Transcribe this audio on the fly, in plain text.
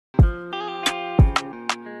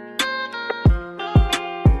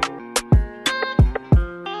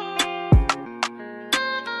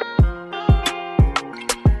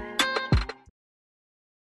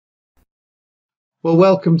Well,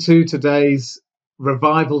 welcome to today's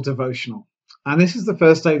Revival Devotional. And this is the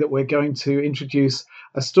first day that we're going to introduce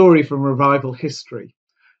a story from revival history.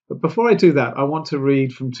 But before I do that, I want to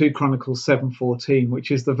read from 2 Chronicles 7:14,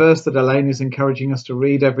 which is the verse that Elaine is encouraging us to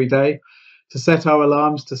read every day, to set our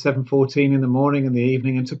alarms to 7:14 in the morning and the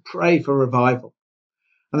evening, and to pray for revival.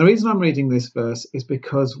 And the reason I'm reading this verse is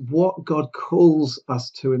because what God calls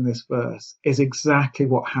us to in this verse is exactly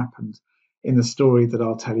what happened in the story that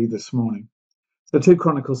I'll tell you this morning. So 2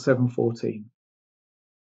 Chronicles 7:14.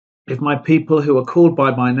 If my people who are called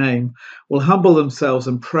by my name will humble themselves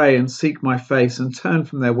and pray and seek my face and turn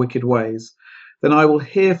from their wicked ways, then I will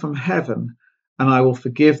hear from heaven and I will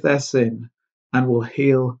forgive their sin and will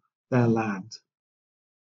heal their land.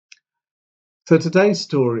 So today's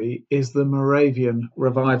story is the Moravian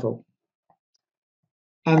revival.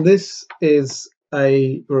 And this is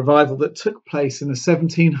a revival that took place in the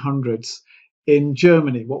 1700s in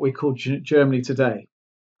Germany, what we call Germany today.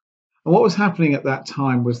 And what was happening at that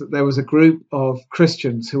time was that there was a group of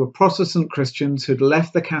Christians who were Protestant Christians who'd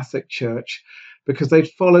left the Catholic Church because they'd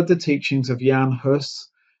followed the teachings of Jan Hus,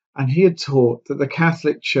 and he had taught that the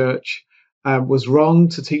Catholic Church was wrong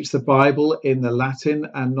to teach the Bible in the Latin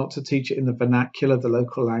and not to teach it in the vernacular, the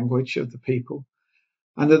local language of the people,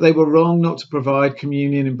 and that they were wrong not to provide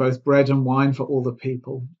communion in both bread and wine for all the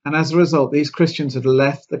people. And as a result, these Christians had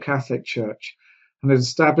left the Catholic Church and had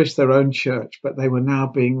established their own church, but they were now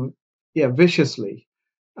being viciously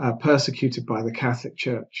persecuted by the Catholic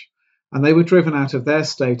Church. And they were driven out of their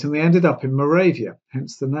state and they ended up in Moravia,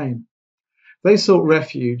 hence the name. They sought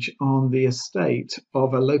refuge on the estate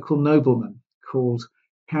of a local nobleman called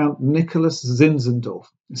Count Nicholas Zinzendorf.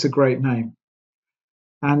 It's a great name.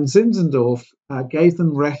 And Zinzendorf gave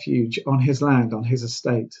them refuge on his land, on his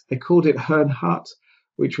estate. They called it Herrnhut,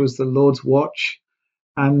 which was the Lord's Watch.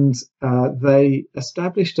 And they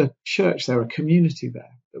established a church there, a community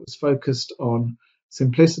there that was focused on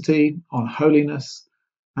simplicity, on holiness,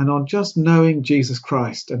 and on just knowing Jesus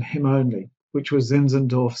Christ and him only, which was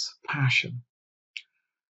Zinzendorf's passion.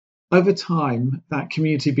 Over time, that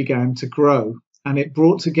community began to grow, and it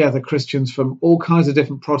brought together Christians from all kinds of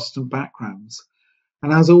different Protestant backgrounds.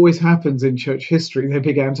 And as always happens in church history, they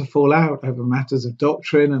began to fall out over matters of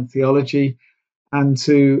doctrine and theology, and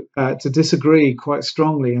to disagree quite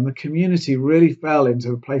strongly, and the community really fell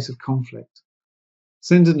into a place of conflict.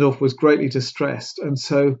 Zinzendorf was greatly distressed, and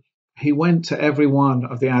so he went to every one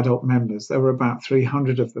of the adult members. There were about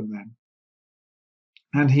 300 of them then.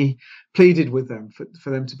 And he pleaded with them for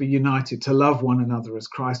them to be united, to love one another as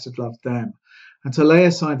Christ had loved them, and to lay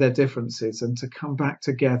aside their differences and to come back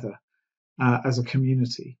together as a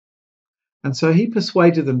community. And so he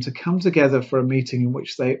persuaded them to come together for a meeting in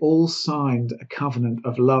which they all signed a covenant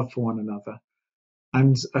of love for one another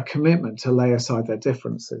and a commitment to lay aside their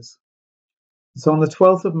differences. So on the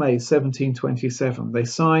 12th of May, 1727, they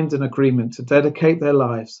signed an agreement to dedicate their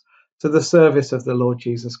lives to the service of the Lord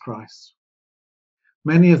Jesus Christ.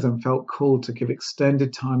 Many of them felt called to give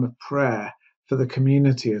extended time of prayer for the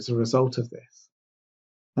community as a result of this.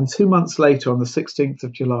 And 2 months later, on the 16th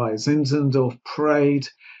of July, Zinzendorf prayed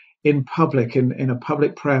in public, in a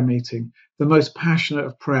public prayer meeting, the most passionate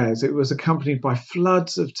of prayers. It was accompanied by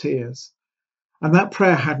floods of tears. And that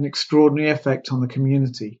prayer had an extraordinary effect on the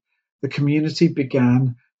community. The community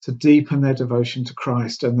began to deepen their devotion to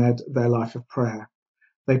Christ and their life of prayer.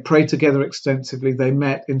 They prayed together extensively. They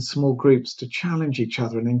met in small groups to challenge each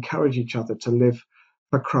other and encourage each other to live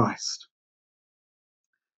for Christ.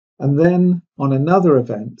 And then on another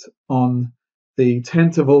event, on the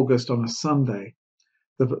 10th of August, on a Sunday,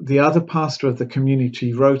 the other pastor of the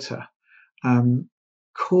community, Rota,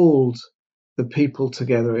 called the people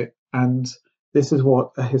together, and this is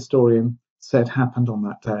what a historian said happened on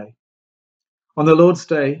that day. On the Lord's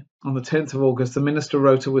Day, on the 10th of August, the minister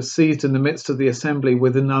Rota was seized in the midst of the assembly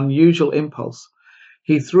with an unusual impulse.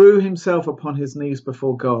 He threw himself upon his knees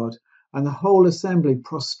before God, and the whole assembly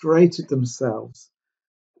prostrated themselves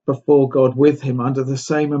before God with him under the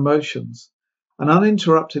same emotions. An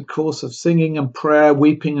uninterrupted course of singing and prayer,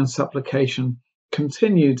 weeping and supplication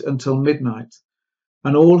continued until midnight,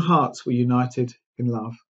 and all hearts were united in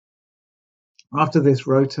love. After this,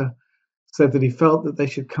 Rota said that he felt that they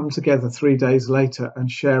should come together 3 days later and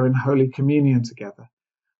share in Holy Communion together,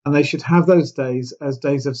 and they should have those days as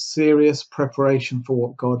days of serious preparation for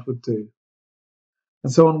what God would do.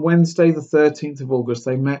 And so on Wednesday, the 13th of August,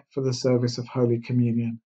 they met for the service of Holy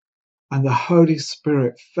Communion, and the Holy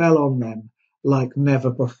Spirit fell on them like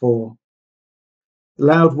never before.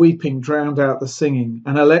 Loud weeping drowned out the singing.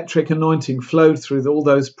 An electric anointing flowed through all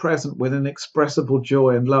those present with inexpressible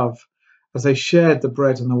joy and love as they shared the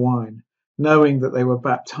bread and the wine. knowing that they were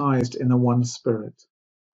baptized in the one Spirit.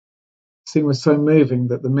 The scene was so moving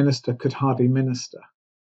that the minister could hardly minister.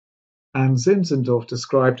 And Zinzendorf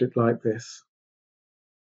described it like this: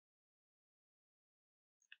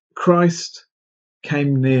 Christ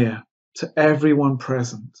came near to everyone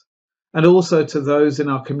present, and also to those in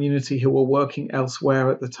our community who were working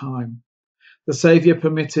elsewhere at the time. The Saviour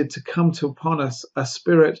permitted to come upon us a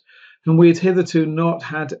Spirit whom we had hitherto not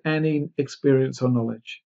had any experience or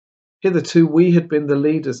knowledge. Hitherto we had been the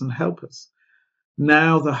leaders and helpers.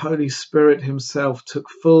 Now the Holy Spirit himself took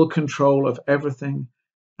full control of everything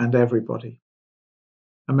and everybody.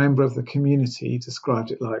 A member of the community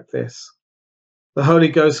described it like this: The Holy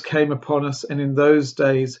Ghost came upon us, and in those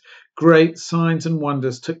days great signs and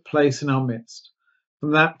wonders took place in our midst.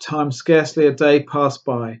 From that time scarcely a day passed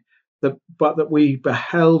by, but that we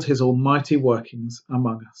beheld his almighty workings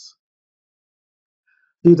among us.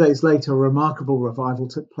 A few days later, a remarkable revival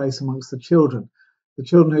took place amongst the children. The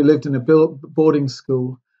children who lived in a boarding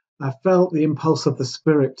school felt the impulse of the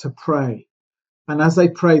Spirit to pray. And as they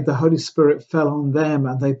prayed, the Holy Spirit fell on them,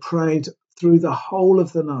 and they prayed through the whole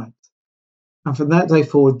of the night. And from that day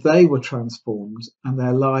forward, they were transformed, and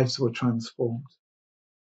their lives were transformed.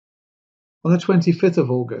 On the 25th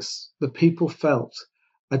of August, the people felt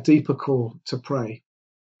a deeper call to pray.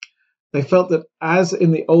 They felt that, as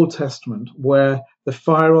in the Old Testament, where the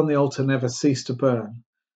fire on the altar never ceased to burn,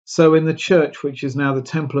 so in the church, which is now the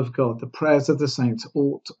temple of God, the prayers of the saints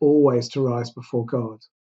ought always to rise before God.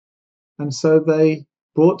 And so they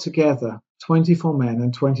brought together 24 men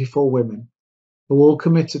and 24 women, who all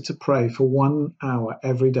committed to pray for 1 hour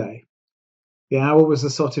every day. The hour was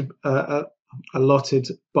allotted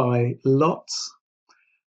by lots,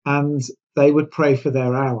 and they would pray for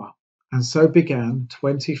their hour. And so began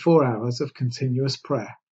 24 hours of continuous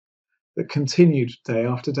prayer that continued day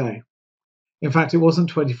after day. In fact, it wasn't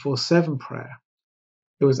 24/7 prayer.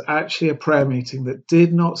 It was actually a prayer meeting that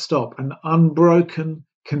did not stop, an unbroken,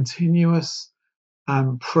 continuous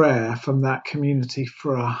prayer from that community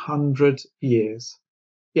for 100 years.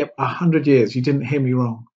 Yep, 100 years. You didn't hear me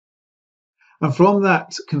wrong. And from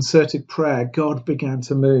that concerted prayer, God began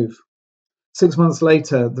to move. 6 months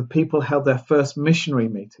later, the people held their first missionary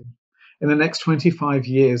meeting. In the next 25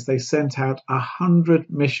 years, they sent out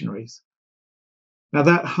 100 missionaries. Now,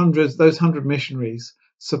 those 100 missionaries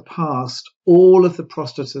surpassed all of the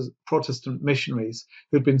Protestant missionaries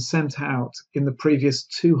who'd been sent out in the previous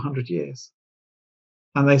 200 years.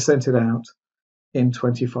 And they sent it out in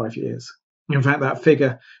 25 years. In fact, that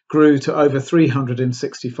figure grew to over 300 in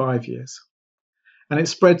 65 years. And it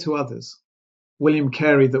spread to others. William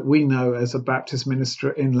Carey, that we know as a Baptist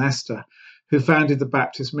minister in Leicester, who founded the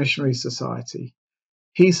Baptist Missionary Society,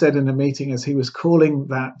 he said in a meeting as he was calling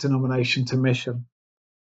that denomination to mission,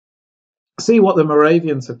 "See what the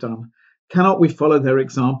Moravians have done. Cannot we follow their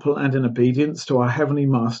example and, in obedience to our Heavenly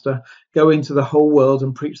Master, go into the whole world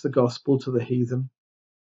and preach the gospel to the heathen?"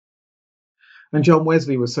 And John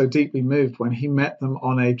Wesley was so deeply moved when he met them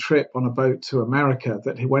on a trip on a boat to America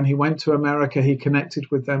that when he went to America, he connected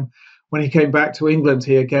with them. When he came back to England,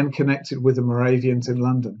 he again connected with the Moravians in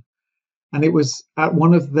London. And it was at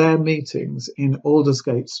one of their meetings in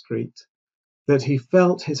Aldersgate Street that he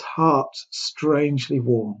felt his heart strangely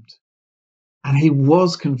warmed. And he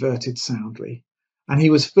was converted soundly, and he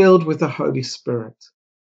was filled with the Holy Spirit.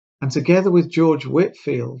 And together with George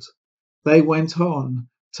Whitefield, they went on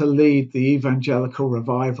to lead the evangelical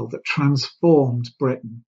revival that transformed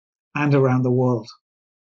Britain and around the world.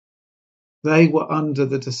 They were under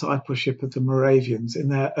the discipleship of the Moravians in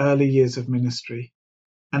their early years of ministry,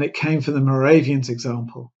 and it came from the Moravians'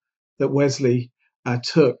 example that Wesley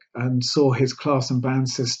took and saw his class and band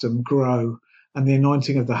system grow and the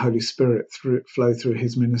anointing of the Holy Spirit flow through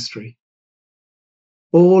his ministry.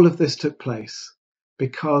 All of this took place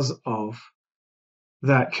because of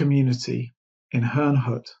that community in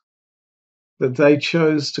Herrnhut, that they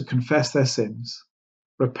chose to confess their sins,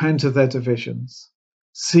 repent of their divisions,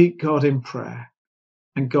 seek God in prayer,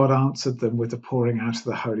 and God answered them with the pouring out of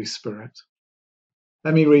the Holy Spirit.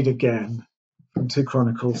 Let me read again from 2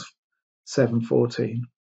 Chronicles 7:14.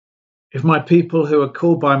 "If my people who are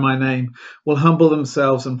called by my name will humble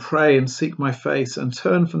themselves and pray and seek my face and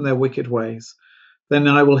turn from their wicked ways, then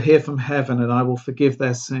I will hear from heaven and I will forgive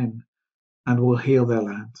their sin and will heal their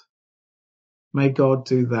land." May God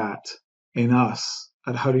do that in us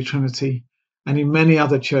at Holy Trinity and in many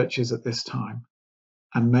other churches at this time.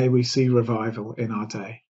 And may we see revival in our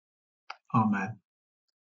day. Amen.